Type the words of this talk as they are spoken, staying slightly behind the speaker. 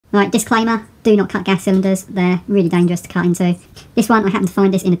Right, disclaimer, do not cut gas cylinders, they're really dangerous to cut into. This one, I happened to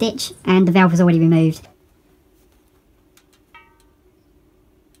find this in a ditch, and the valve was already removed.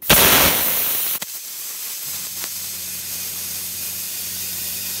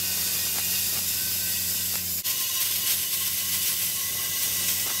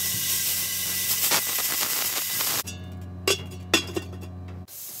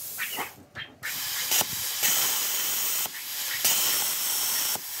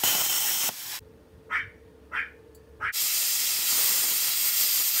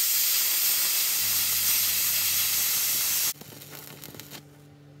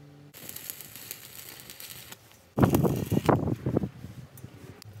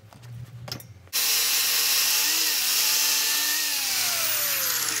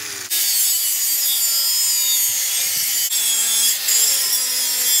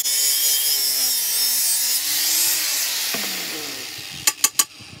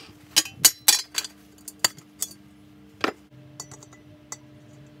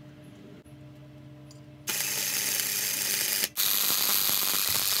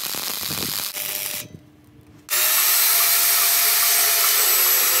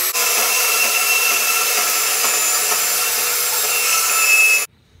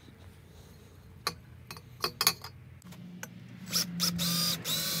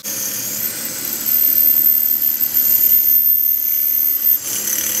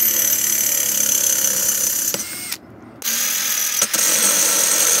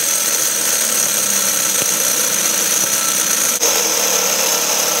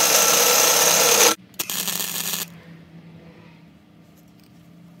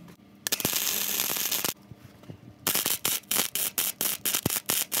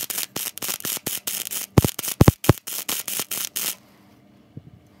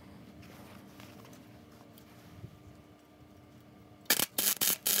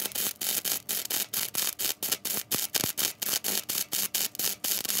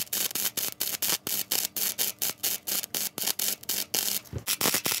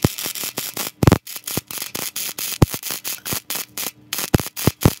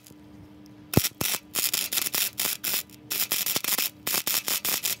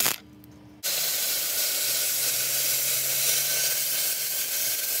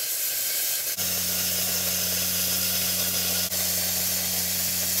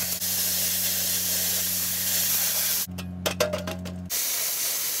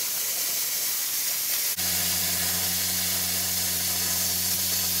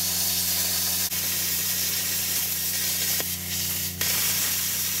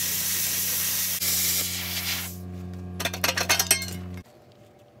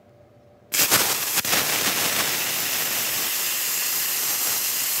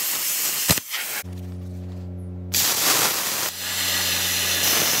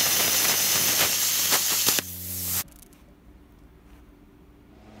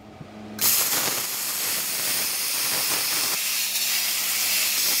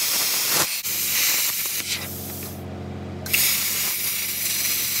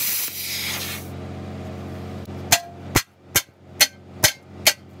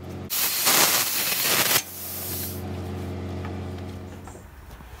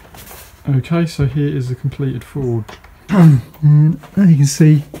 Okay, so here is the completed forge. And as you can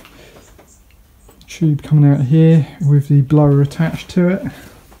see, tube coming out here with the blower attached to it.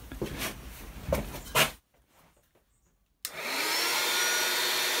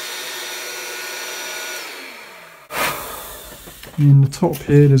 In the top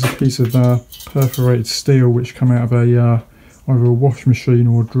here there's a piece of perforated steel which come out of a either a wash machine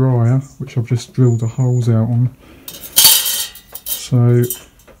or a dryer, which I've just drilled the holes out on so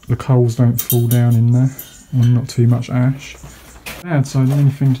the coals don't fall down in there and not too much ash. So the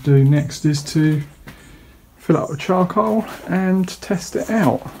only thing to do next is to fill up with charcoal and test it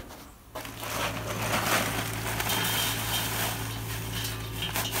out.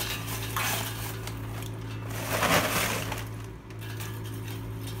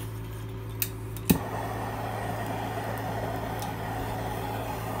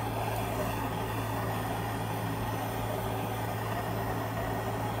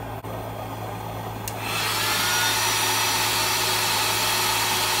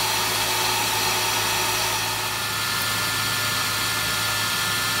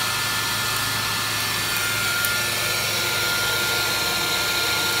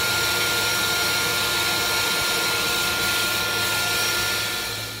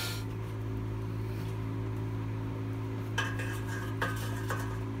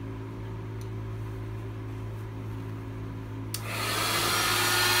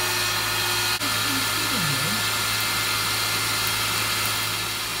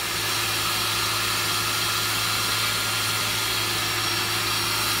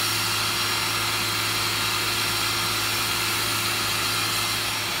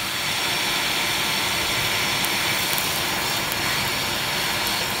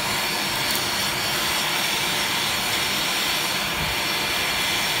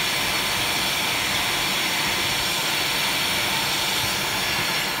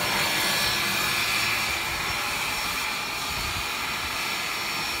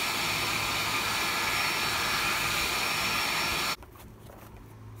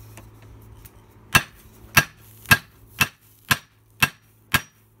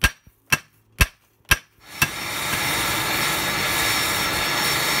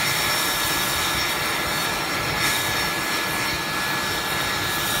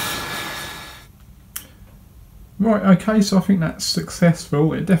 Right, okay, so I think that's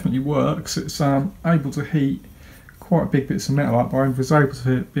successful. It definitely works. It's able to heat quite big bits of metal up. I was able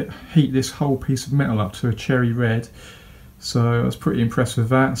to heat this whole piece of metal up to a cherry red. So I was pretty impressed with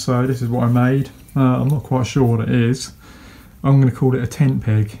that. So this is what I made. I'm not quite sure what it is. I'm going to call it a tent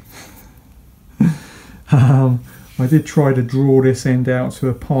peg. I did try to draw this end out to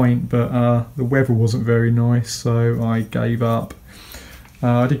a pint, but the weather wasn't very nice, so I gave up.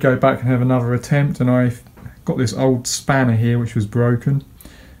 I did go back and have another attempt, and I got this old spanner here which was broken,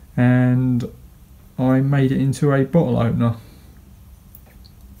 and I made it into a bottle opener.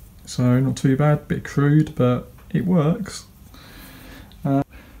 So not too bad, bit crude, but it works. The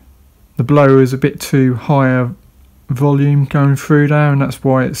blower is a bit too high a volume going through there, and that's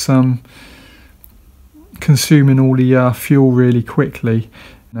why it's consuming all the fuel really quickly.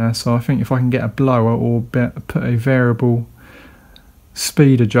 So I think if I can get a blower or put a variable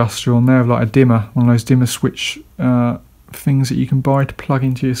speed adjuster on there, like a dimmer, one of those dimmer switch things that you can buy to plug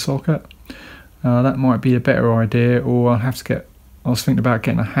into your socket, that might be a better idea. Or I was thinking about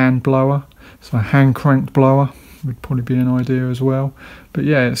getting a hand blower, so a hand cranked blower would probably be an idea as well. But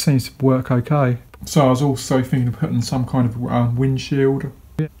yeah, it seems to work okay. So I was also thinking of putting some kind of windshield.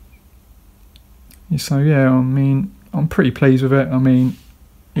 So yeah, I mean, I'm pretty pleased with it. I mean,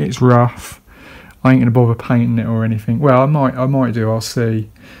 it's rough. I ain't gonna bother painting it or anything. Well, I might do. I'll see.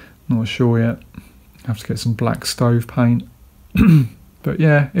 Not sure yet. Have to get some black stove paint. But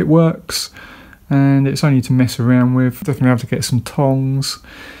yeah, it works, and it's only to mess around with. Definitely have to get some tongs,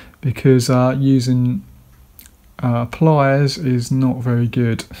 because using pliers is not very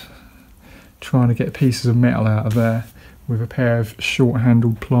good. Trying to get pieces of metal out of there with a pair of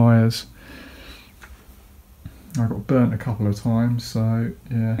short-handled pliers. I got burnt a couple of times, so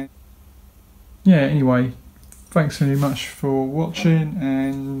yeah. Yeah, anyway, thanks very much for watching,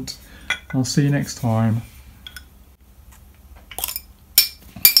 and I'll see you next time.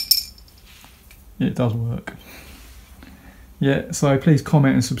 It does work. Yeah, so please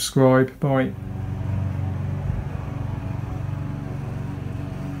comment and subscribe. Bye.